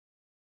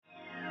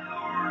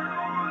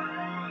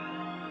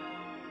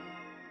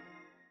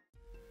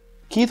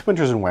Keith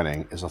Winters &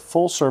 Wenning is a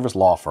full-service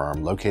law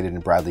firm located in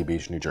Bradley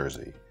Beach, New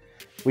Jersey.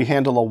 We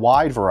handle a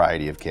wide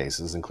variety of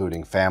cases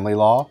including family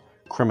law,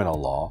 criminal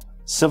law,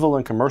 civil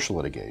and commercial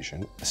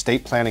litigation,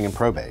 estate planning and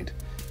probate,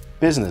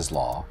 business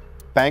law,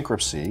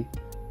 bankruptcy,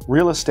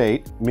 real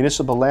estate,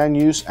 municipal land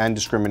use, and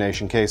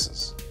discrimination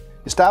cases.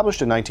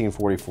 Established in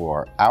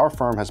 1944, our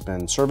firm has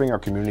been serving our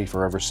community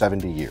for over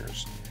 70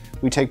 years.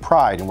 We take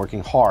pride in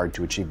working hard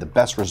to achieve the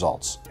best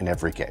results in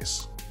every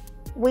case.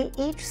 We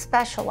each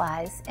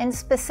specialize in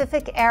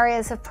specific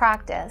areas of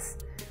practice,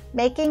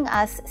 making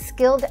us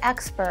skilled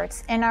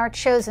experts in our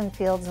chosen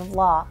fields of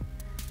law.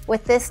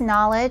 With this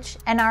knowledge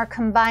and our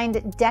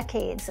combined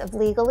decades of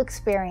legal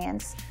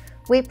experience,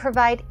 we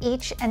provide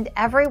each and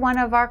every one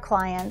of our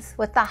clients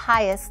with the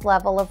highest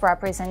level of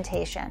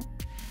representation.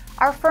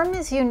 Our firm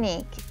is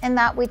unique in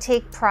that we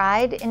take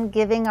pride in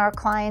giving our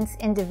clients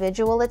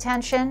individual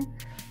attention,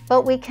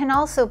 but we can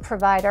also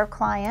provide our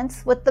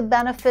clients with the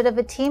benefit of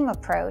a team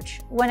approach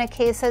when a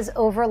case has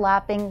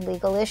overlapping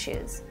legal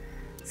issues,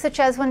 such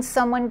as when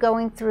someone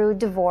going through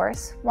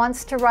divorce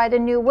wants to write a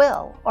new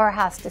will or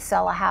has to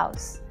sell a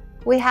house.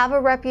 We have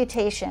a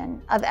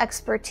reputation of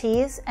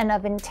expertise and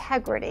of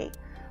integrity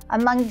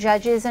among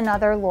judges and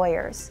other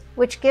lawyers,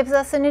 which gives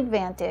us an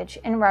advantage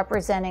in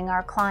representing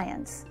our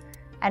clients,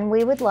 and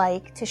we would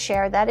like to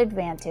share that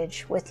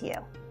advantage with you.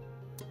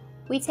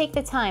 We take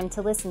the time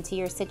to listen to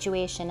your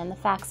situation and the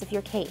facts of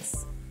your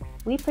case.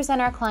 We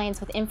present our clients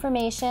with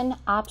information,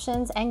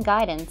 options, and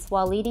guidance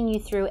while leading you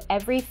through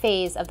every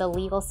phase of the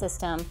legal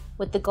system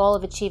with the goal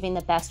of achieving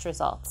the best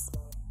results.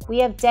 We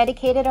have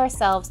dedicated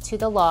ourselves to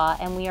the law,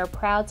 and we are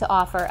proud to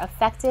offer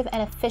effective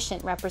and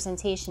efficient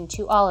representation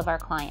to all of our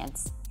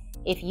clients.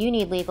 If you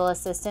need legal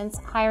assistance,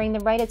 hiring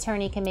the right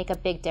attorney can make a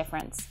big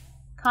difference.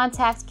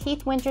 Contact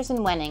Keith Winters &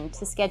 Wenning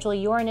to schedule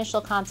your initial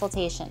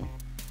consultation.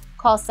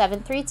 Call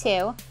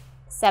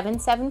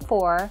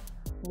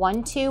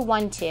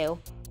 732-774-1212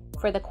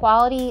 for the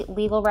quality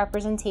legal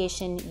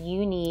representation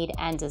you need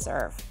and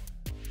deserve.